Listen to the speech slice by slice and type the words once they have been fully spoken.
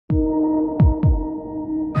Hi,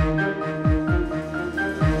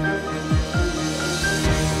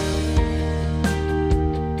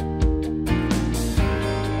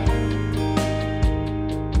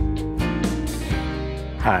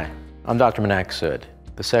 I'm Dr. Manak Sood,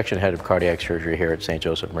 the section head of cardiac surgery here at St.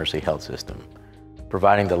 Joseph Mercy Health System.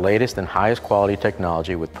 Providing the latest and highest quality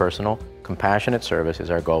technology with personal, compassionate service is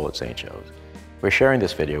our goal at St. Joe's. We're sharing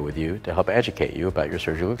this video with you to help educate you about your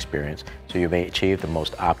surgical experience so you may achieve the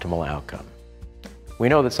most optimal outcome. We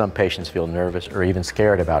know that some patients feel nervous or even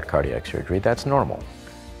scared about cardiac surgery. That's normal.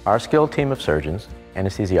 Our skilled team of surgeons,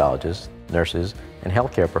 anesthesiologists, nurses, and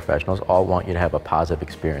healthcare professionals all want you to have a positive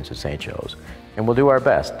experience at St. Joe's, and we'll do our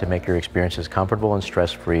best to make your experience as comfortable and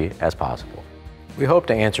stress-free as possible. We hope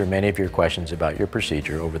to answer many of your questions about your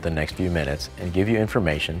procedure over the next few minutes and give you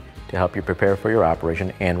information to help you prepare for your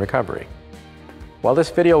operation and recovery. While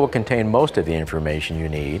this video will contain most of the information you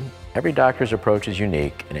need, every doctor's approach is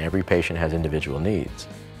unique and every patient has individual needs.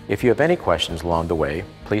 If you have any questions along the way,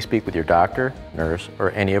 please speak with your doctor, nurse,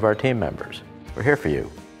 or any of our team members. We're here for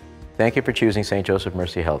you. Thank you for choosing St. Joseph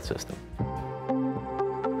Mercy Health System.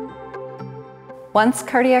 Once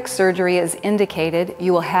cardiac surgery is indicated,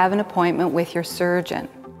 you will have an appointment with your surgeon.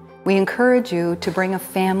 We encourage you to bring a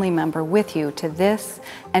family member with you to this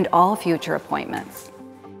and all future appointments.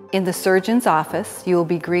 In the surgeon's office, you will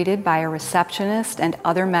be greeted by a receptionist and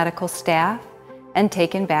other medical staff and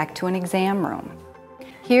taken back to an exam room.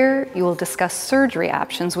 Here, you will discuss surgery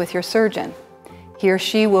options with your surgeon. He or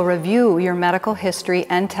she will review your medical history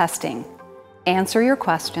and testing, answer your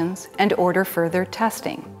questions, and order further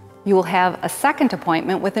testing. You will have a second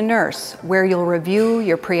appointment with a nurse where you'll review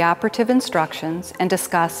your preoperative instructions and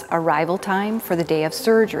discuss arrival time for the day of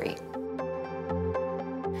surgery.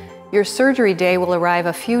 Your surgery day will arrive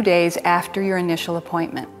a few days after your initial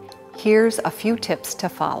appointment. Here's a few tips to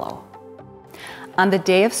follow. On the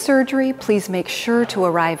day of surgery, please make sure to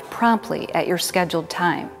arrive promptly at your scheduled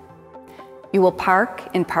time. You will park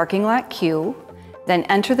in parking lot Q, then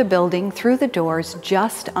enter the building through the doors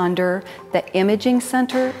just under the Imaging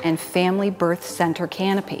Center and Family Birth Center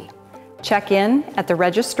canopy. Check in at the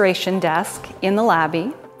registration desk in the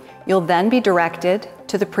lobby. You'll then be directed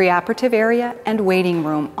to the preoperative area and waiting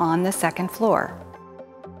room on the second floor.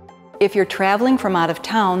 If you're traveling from out of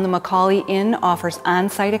town, the Macaulay Inn offers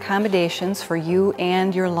on-site accommodations for you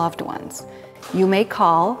and your loved ones. You may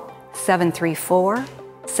call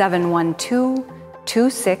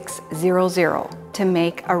 734-712-2600 to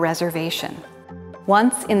make a reservation.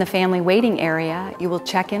 Once in the family waiting area, you will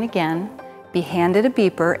check in again, be handed a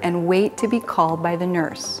beeper, and wait to be called by the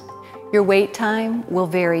nurse. Your wait time will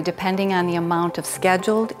vary depending on the amount of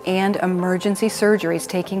scheduled and emergency surgeries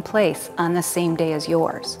taking place on the same day as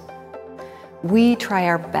yours. We try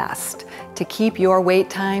our best to keep your wait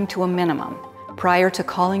time to a minimum prior to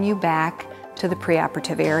calling you back to the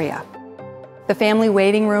preoperative area. The family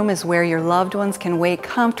waiting room is where your loved ones can wait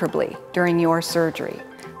comfortably during your surgery.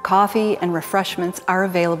 Coffee and refreshments are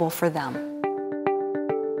available for them.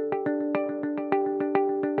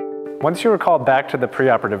 Once you are called back to the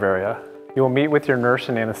preoperative area, you will meet with your nurse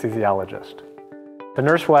and anesthesiologist. The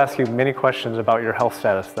nurse will ask you many questions about your health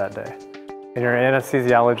status that day, and your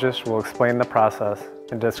anesthesiologist will explain the process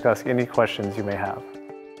and discuss any questions you may have.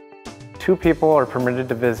 2 people are permitted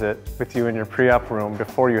to visit with you in your pre-op room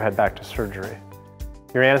before you head back to surgery.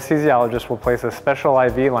 Your anesthesiologist will place a special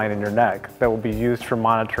IV line in your neck that will be used for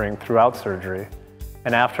monitoring throughout surgery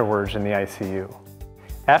and afterwards in the ICU.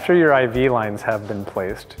 After your IV lines have been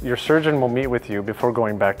placed, your surgeon will meet with you before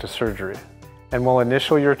going back to surgery and will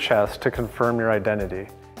initial your chest to confirm your identity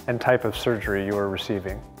and type of surgery you are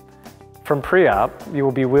receiving. From pre-op, you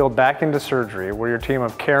will be wheeled back into surgery where your team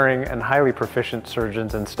of caring and highly proficient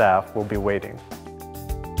surgeons and staff will be waiting.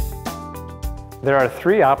 There are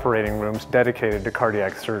 3 operating rooms dedicated to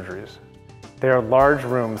cardiac surgeries. They are large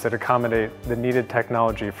rooms that accommodate the needed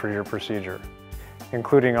technology for your procedure,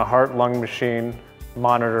 including a heart-lung machine,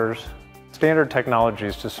 monitors, standard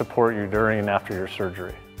technologies to support you during and after your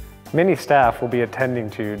surgery. Many staff will be attending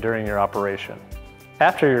to you during your operation.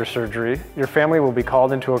 After your surgery, your family will be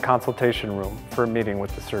called into a consultation room for a meeting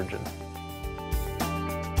with the surgeon.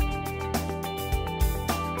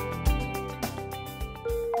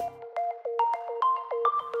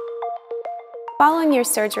 Following your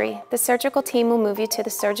surgery, the surgical team will move you to the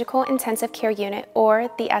Surgical Intensive Care Unit, or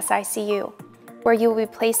the SICU, where you will be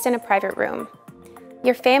placed in a private room.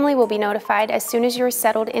 Your family will be notified as soon as you are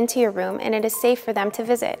settled into your room and it is safe for them to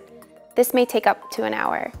visit. This may take up to an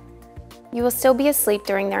hour. You will still be asleep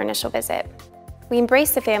during their initial visit. We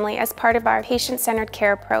embrace the family as part of our patient-centered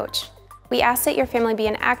care approach. We ask that your family be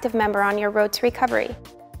an active member on your road to recovery.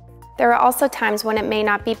 There are also times when it may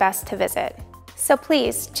not be best to visit. So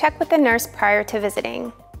please check with the nurse prior to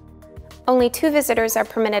visiting. Only 2 visitors are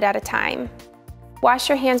permitted at a time. Wash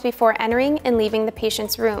your hands before entering and leaving the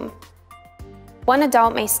patient's room. 1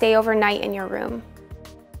 adult may stay overnight in your room.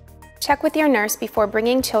 Check with your nurse before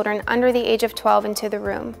bringing children under the age of 12 into the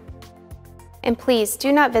room. And please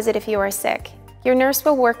do not visit if you are sick. Your nurse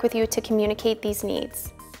will work with you to communicate these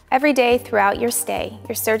needs. Every day throughout your stay,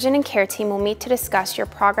 your surgeon and care team will meet to discuss your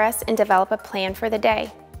progress and develop a plan for the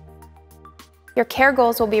day. Your care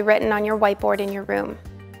goals will be written on your whiteboard in your room.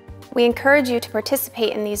 We encourage you to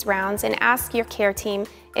participate in these rounds and ask your care team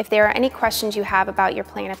if there are any questions you have about your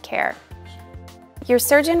plan of care. Your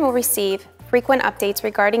surgeon will receive frequent updates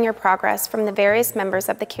regarding your progress from the various members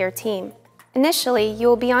of the care team. Initially, you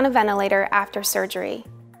will be on a ventilator after surgery.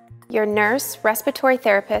 Your nurse, respiratory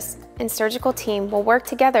therapist, and surgical team will work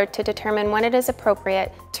together to determine when it is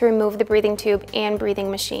appropriate to remove the breathing tube and breathing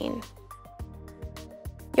machine.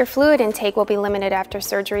 Your fluid intake will be limited after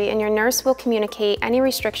surgery, and your nurse will communicate any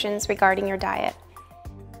restrictions regarding your diet.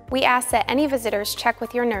 We ask that any visitors check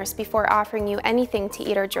with your nurse before offering you anything to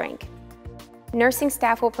eat or drink. Nursing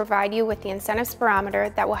staff will provide you with the incentive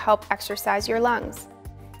spirometer that will help exercise your lungs.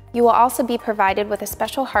 You will also be provided with a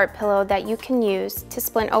special heart pillow that you can use to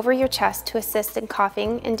splint over your chest to assist in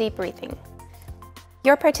coughing and deep breathing.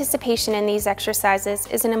 Your participation in these exercises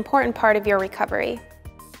is an important part of your recovery.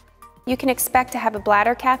 You can expect to have a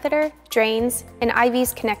bladder catheter, drains, and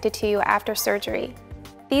IVs connected to you after surgery.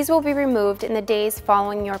 These will be removed in the days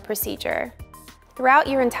following your procedure. Throughout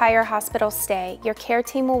your entire hospital stay, your care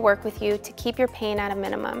team will work with you to keep your pain at a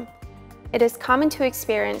minimum. It is common to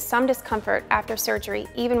experience some discomfort after surgery,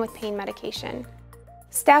 even with pain medication.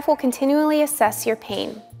 Staff will continually assess your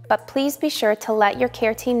pain, but please be sure to let your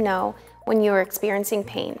care team know when you are experiencing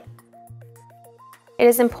pain. It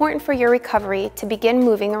is important for your recovery to begin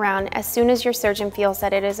moving around as soon as your surgeon feels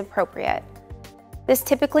that it is appropriate. This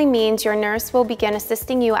typically means your nurse will begin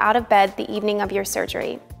assisting you out of bed the evening of your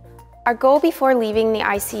surgery. Our goal before leaving the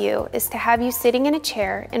ICU is to have you sitting in a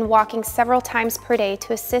chair and walking several times per day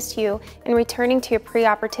to assist you in returning to your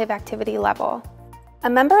preoperative activity level. A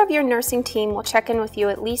member of your nursing team will check in with you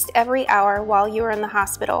at least every hour while you are in the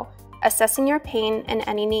hospital, assessing your pain and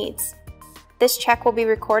any needs. This check will be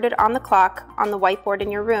recorded on the clock on the whiteboard in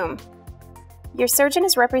your room. Your surgeon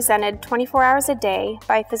is represented 24 hours a day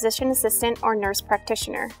by a physician assistant or nurse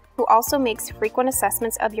practitioner, who also makes frequent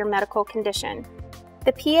assessments of your medical condition.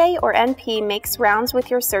 The PA or NP makes rounds with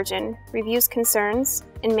your surgeon, reviews concerns,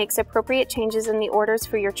 and makes appropriate changes in the orders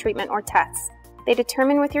for your treatment or tests. They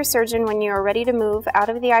determine with your surgeon when you are ready to move out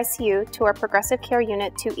of the ICU to our progressive care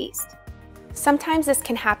unit 2 East. Sometimes this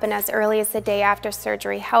can happen as early as the day after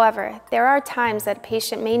surgery. However, there are times that a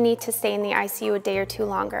patient may need to stay in the ICU a day or 2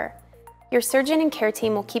 longer. Your surgeon and care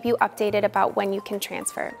team will keep you updated about when you can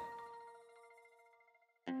transfer.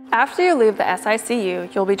 After you leave the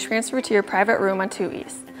SICU, you'll be transferred to your private room on 2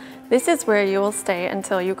 East. This is where you will stay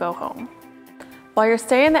until you go home. While your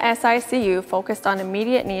stay in the SICU focused on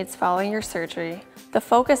immediate needs following your surgery, the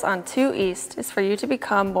focus on 2 East is for you to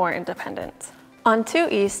become more independent. On 2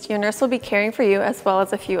 East, your nurse will be caring for you as well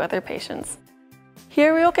as a few other patients.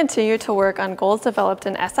 Here we will continue to work on goals developed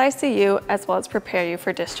in SICU as well as prepare you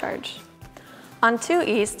for discharge. On 2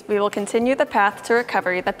 East, we will continue the path to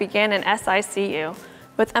recovery that began in SICU,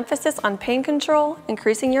 with emphasis on pain control,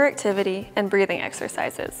 increasing your activity, and breathing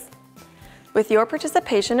exercises. With your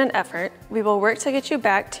participation and effort, we will work to get you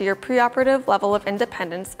back to your preoperative level of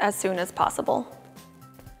independence as soon as possible.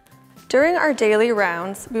 During our daily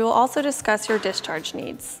rounds, we will also discuss your discharge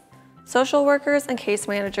needs. Social workers and case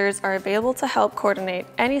managers are available to help coordinate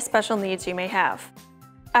any special needs you may have.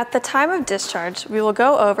 At the time of discharge, we will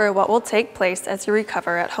go over what will take place as you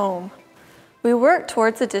recover at home. We work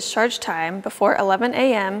towards the discharge time before 11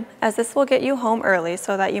 a.m. as this will get you home early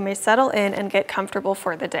so that you may settle in and get comfortable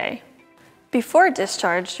for the day. Before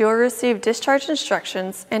discharge, you will receive discharge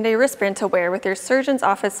instructions and a wristband to wear with your surgeon's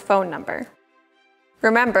office phone number.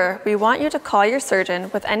 Remember, we want you to call your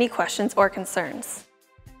surgeon with any questions or concerns.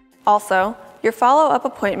 Also, your follow-up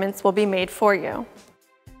appointments will be made for you.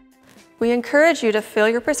 We encourage you to fill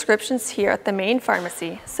your prescriptions here at the main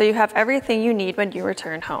pharmacy so you have everything you need when you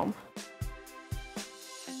return home.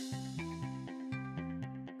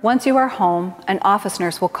 Once you are home, an office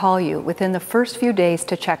nurse will call you within the first few days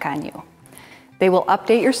to check on you. They will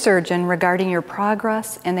update your surgeon regarding your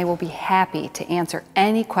progress, and they will be happy to answer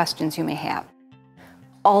any questions you may have.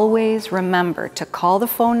 Always remember to call the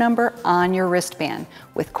phone number on your wristband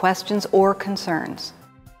with questions or concerns.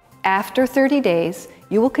 After 30 days,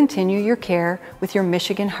 you will continue your care with your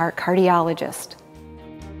Michigan Heart cardiologist.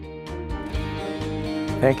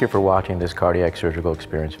 Thank you for watching this cardiac surgical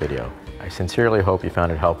experience video. I sincerely hope you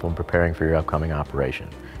found it helpful in preparing for your upcoming operation.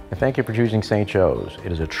 And thank you for choosing St. Joe's.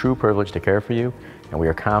 It is a true privilege to care for you, and we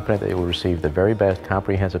are confident that you will receive the very best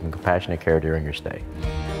comprehensive and compassionate care during your stay.